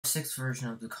sixth version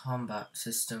of the combat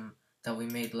system that we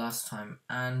made last time,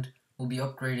 and we'll be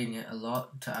upgrading it a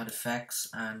lot to add effects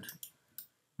and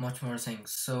much more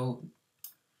things. So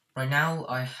right now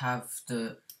I have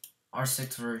the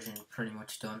R6 version pretty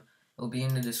much done. It'll be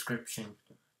in the description,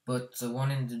 but the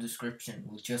one in the description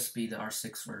will just be the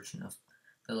R6 version of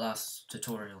the last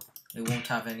tutorial. It won't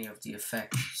have any of the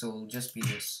effects, so it'll just be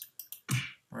this.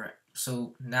 Alright,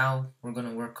 so now we're going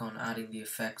to work on adding the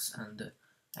effects and the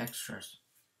extras.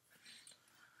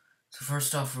 So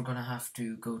first off, we're going to have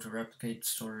to go to replicate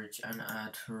storage and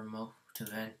add a remote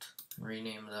event.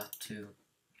 Rename that to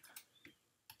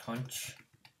punch.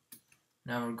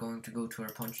 Now we're going to go to our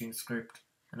punching script,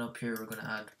 and up here we're going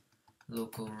to add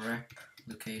local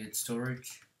replicated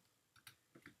storage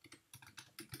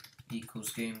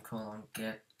equals game colon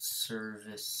get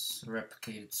service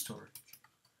replicated storage.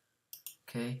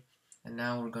 Okay, and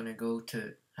now we're going to go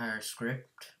to our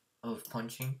script of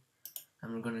punching,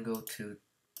 and we're going to go to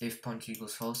if punch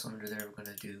equals false. Under there we're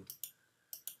going to do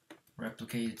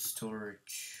replicated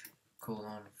storage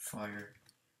colon fire.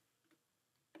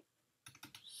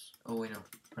 Oh wait, no,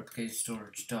 replicated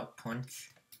storage dot punch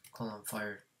colon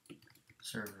fire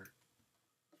server.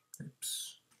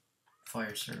 Oops,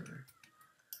 fire server.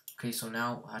 Okay, so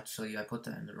now actually I put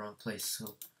that in the wrong place,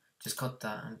 so just cut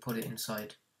that and put it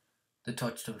inside the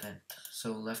touched event.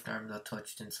 So left arm that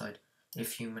touched inside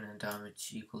if human and damage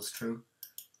equals true.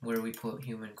 Where we put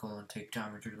human colon take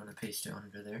damage, we're going to paste it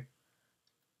under there.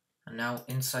 And now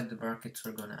inside the brackets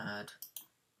we're going to add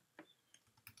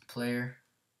player.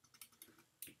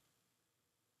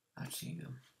 Actually,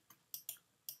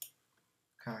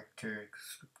 character.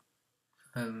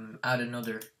 Add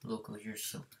another local here.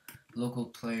 So local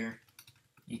player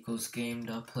equals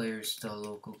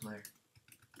game.players.local player.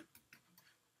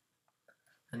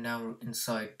 And now we're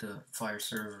inside the fire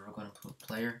server, we're going to put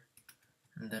player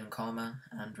and then comma,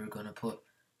 and we're going to put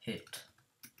hit.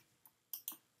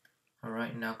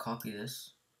 Alright, now copy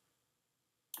this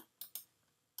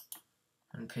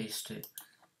and paste it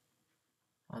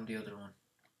on the other one.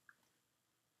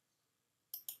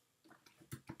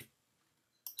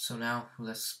 So now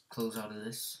let's close out of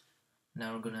this.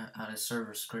 Now we're going to add a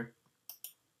server script.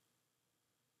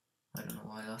 I don't know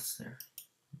why that's there.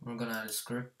 We're going to add a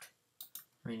script,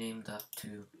 rename that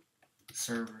to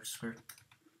server script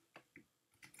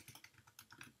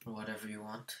or whatever you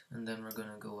want, and then we're going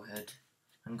to go ahead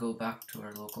and go back to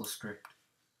our local script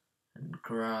and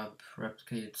grab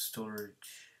replicated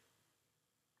storage.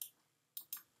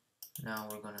 Now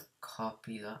we're going to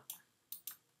copy that.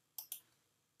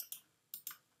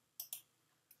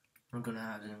 We're going to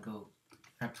add and go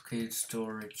replicated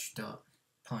storage dot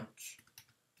punch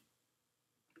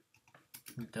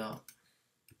dot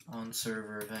on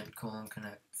server event colon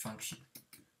connect function.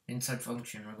 Inside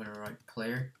function we're going to write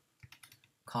player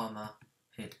comma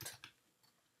hit.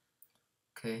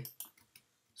 Okay,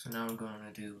 so now we're going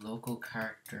to do local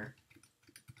character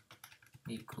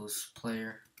equals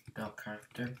player dot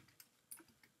character,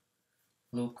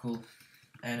 local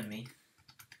enemy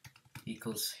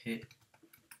equals hit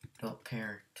dot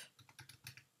parent.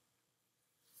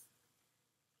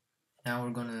 Now we're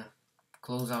going to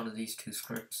close out of these two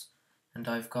scripts, and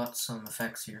I've got some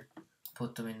effects here,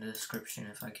 put them in the description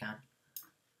if I can.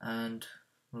 And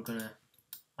we're gonna,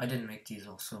 I didn't make these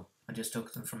also, I just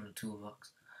took them from the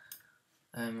toolbox.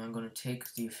 I'm gonna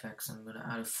take the effects, I'm gonna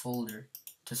add a folder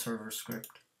to server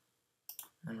script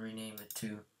and rename it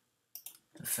to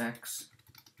effects.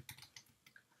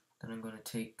 Then I'm gonna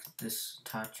take this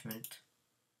attachment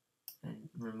and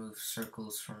remove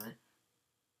circles from it.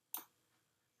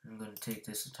 I'm going to take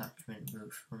this attachment,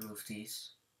 remove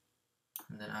these,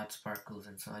 and then add sparkles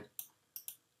inside.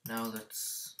 Now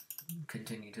let's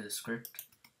continue to the script.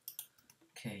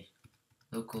 Okay,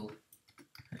 local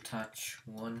attach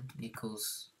 1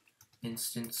 equals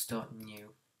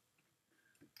instance.new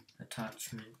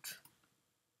attachment,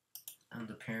 and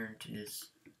the parent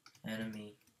is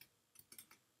enemy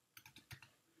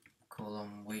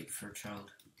colon wait for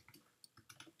child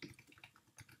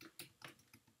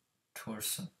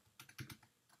torso,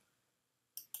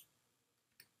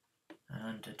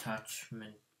 and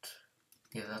attachment,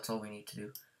 yeah, that's all we need to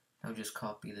do. Now just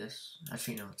copy this.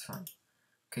 Actually no, it's fine.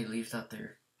 Okay, leave that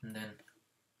there, and then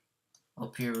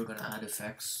up here we're going to add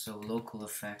effects. So local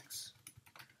effects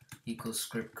equals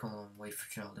script colon wait for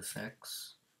child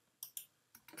effects.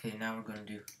 Okay, now we're going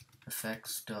to do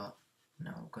effects dot,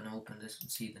 now we're going to open this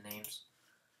and see the names.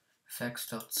 Effects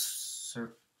dot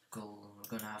circle, we're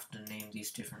going to have to name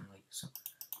these differently. So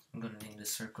I'm going to name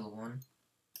this circle 1,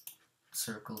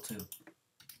 circle 2,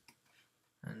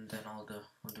 and then all the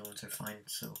other ones are fine.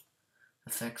 So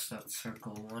effects dot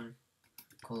circle 1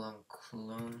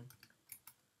 clone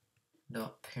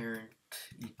dot parent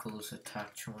equals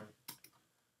attach one.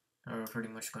 Now we're pretty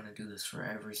much going to do this for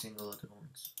every single other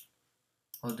ones,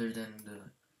 other than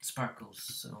the sparkles.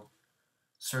 So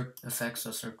effects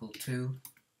dot circle 2,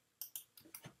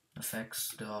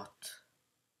 effects dot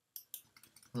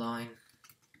line,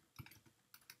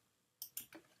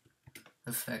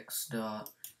 effects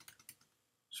dot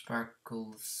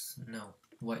sparkles, no,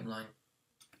 white line,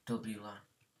 W line,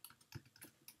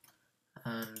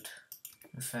 and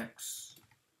effects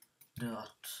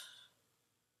dot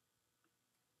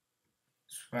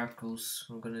sparkles.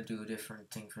 We're gonna do a different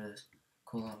thing for this.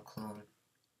 Clone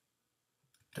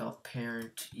dot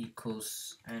parent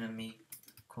equals enemy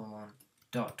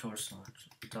dot torso.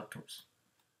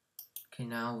 Okay,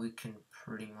 now we can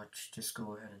pretty much just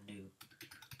go ahead and do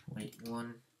weight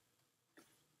 1,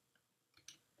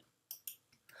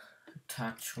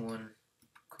 attach 1,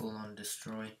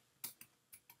 destroy,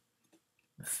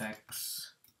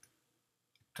 effects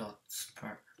dot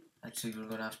spark. Actually, we're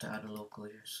gonna have to add a local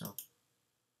here, so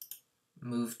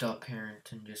move dot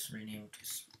parent and just rename to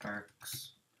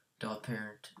sparks dot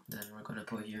parent. Then we're gonna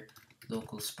put here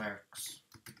local sparks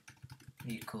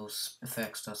equals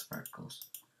effects dot sparkles.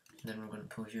 Then we're going to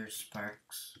put here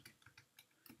sparks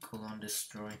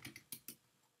destroy.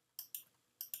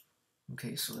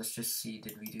 Okay, so let's just see,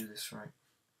 did we do this right?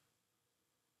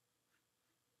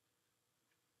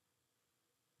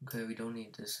 Okay, we don't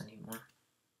need this anymore.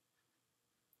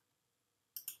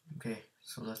 Okay,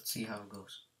 so let's see how it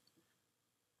goes.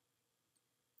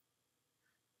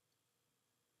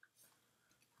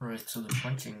 Alright, so the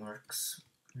punching works.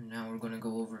 Now we're going to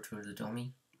go over to the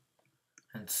dummy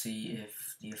and see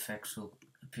if the effects will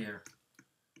appear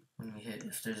when we hit.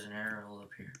 If there's an error, it will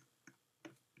appear.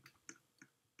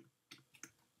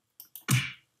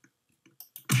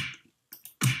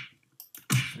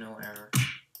 There's no error.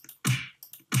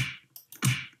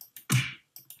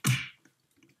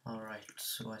 Alright,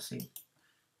 so I see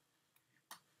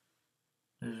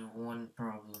there's one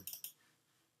problem.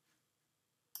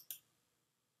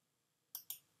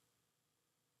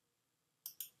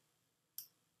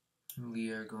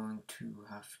 We are going to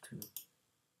have to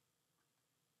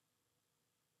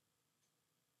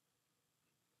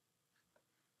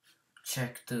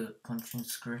check the punching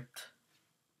script.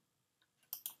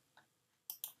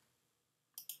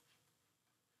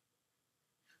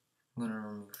 I'm going to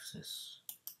remove this.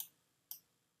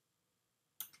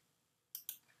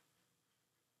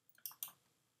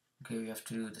 Okay, we have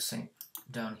to do the same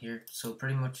down here. So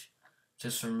pretty much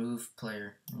just remove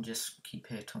player and just keep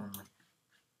hit only.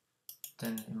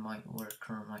 Then it might work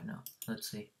or it might not. Let's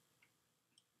see.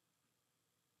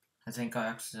 I think I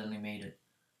accidentally made it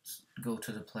go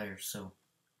to the player, so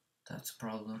that's a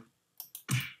problem.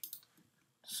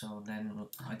 So then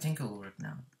I think it'll work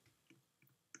now.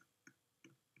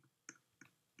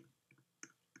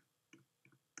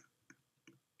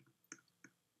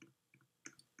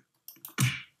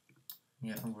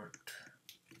 Yeah, it worked.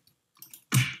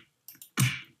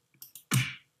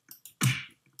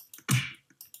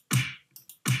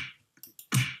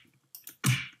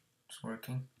 It's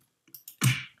working.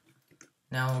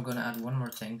 Now we're going to add one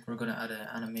more thing. We're going to add an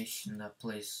animation that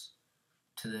plays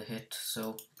to the hit.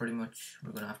 So pretty much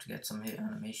we're going to have to get some hit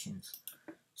animations.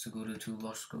 So go to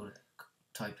Toolbox, go to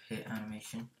type hit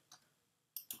animation.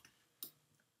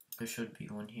 There should be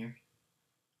one here.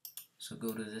 So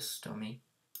go to this dummy,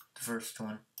 the first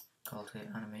one called hit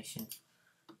animation,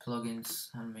 plugins,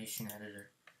 animation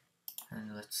editor,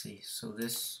 and let's see. So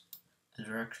this, the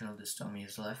direction of this dummy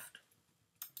is left.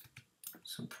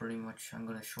 So pretty much I'm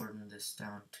going to shorten this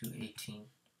down to 18.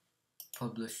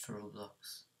 Publish to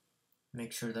ROBLOX.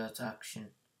 Make sure that's action.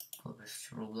 Publish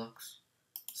to ROBLOX.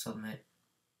 Submit.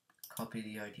 Copy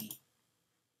the ID.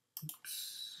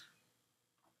 Oops.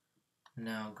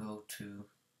 Now go to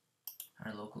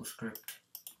our local script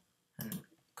and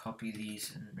copy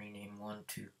these and rename 1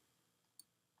 to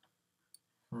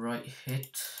right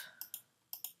hit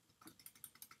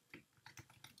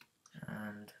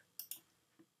and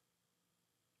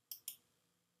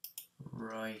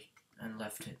right and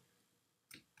left hit.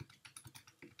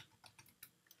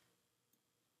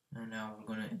 And now we're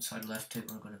going to, inside left hit,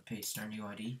 we're going to paste our new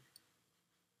ID.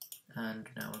 And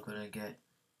now we're going to get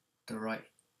the right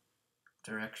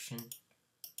direction.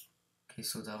 Okay,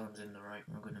 so that one's in the right.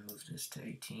 We're going to move this to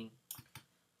 18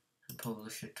 and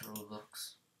publish it to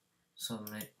ROBLOX.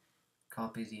 Submit,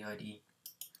 copy the ID,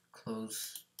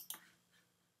 close,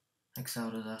 X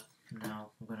out of that.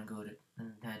 Now I'm going to go to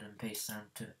and head and paste down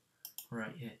to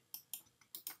right hit.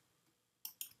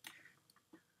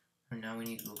 And now we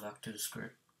need to go back to the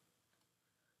script.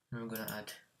 And we're going to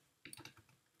add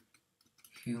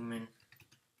human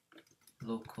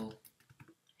local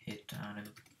hit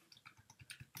anim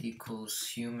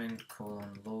equals human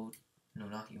colon load, no,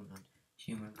 not human,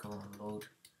 human colon load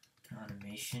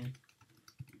animation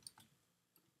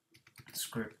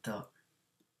script dot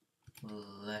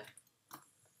left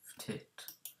hit.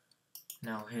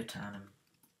 Now hit anim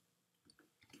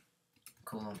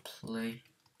colon play.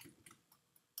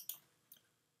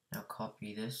 Now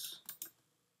copy this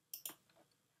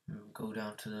and go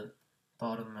down to the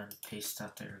bottom and paste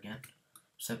that there again.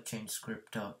 Step change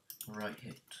script dot right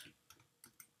hit.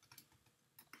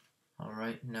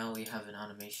 Alright, now we have an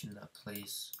animation that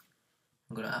plays.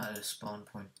 I'm going to add a spawn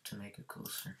point to make it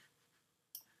closer.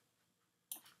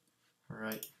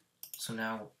 Alright, so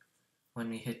now when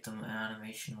we hit them, an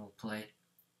animation will play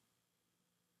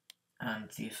and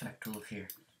the effect will appear.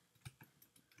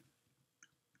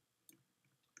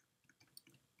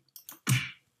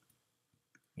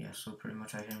 Yeah, so pretty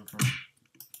much I hit him from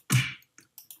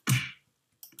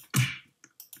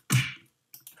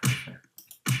perfect.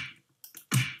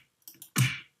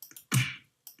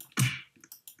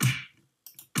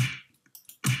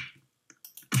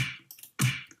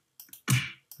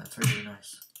 That's really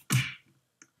nice.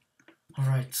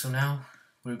 Alright, so now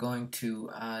we're going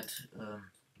to add,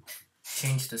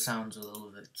 change the sounds a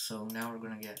little bit. So now we're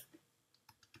going to get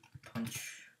punch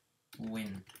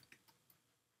wind.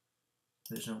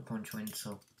 There's no punch wind,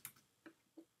 so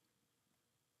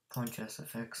punch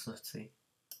SFX, let's see.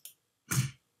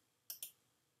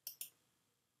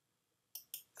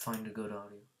 Find a good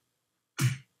audio.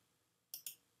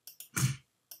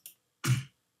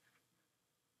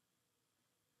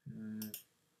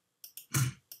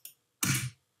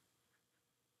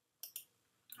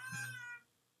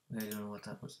 I don't know what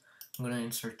that was. I'm going to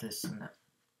insert this and that.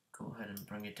 Go ahead and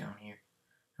bring it down here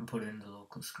and put it in the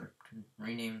local script and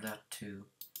rename that to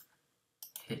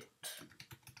hit.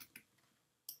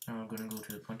 Now we're going to go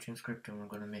to the punching script and we're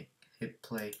going to make hit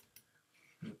play.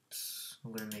 Oops,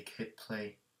 I'm going to make hit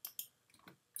play.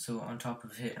 So on top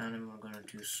of hit anim, we're going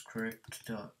to do script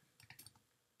dot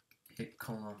hit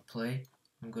colon play.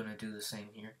 I'm going to do the same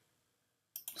here.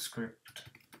 Script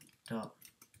dot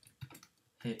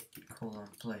hit colon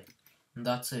play. And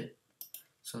that's it.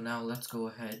 So now let's go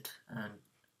ahead and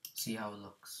see how it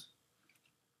looks.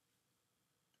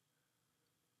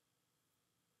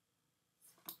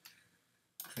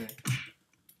 Okay.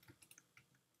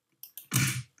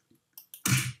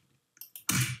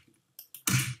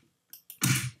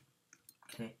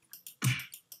 Okay.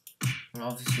 We're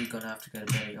obviously gonna have to get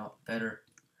a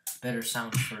better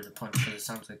sound for the punch because it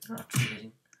sounds like they're actually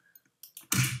hitting.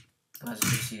 But as you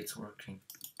can see, it's working.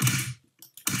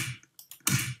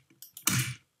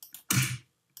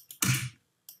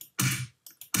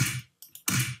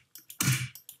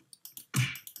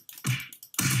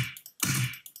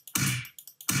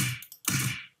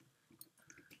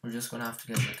 We're just gonna have to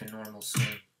get like a normal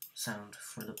swing sound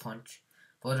for the punch.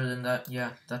 But other than that,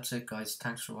 yeah, that's it guys.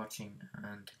 Thanks for watching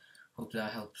and hope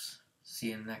that helps. See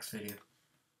you in the next video.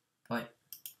 Bye.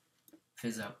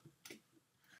 Fizz out.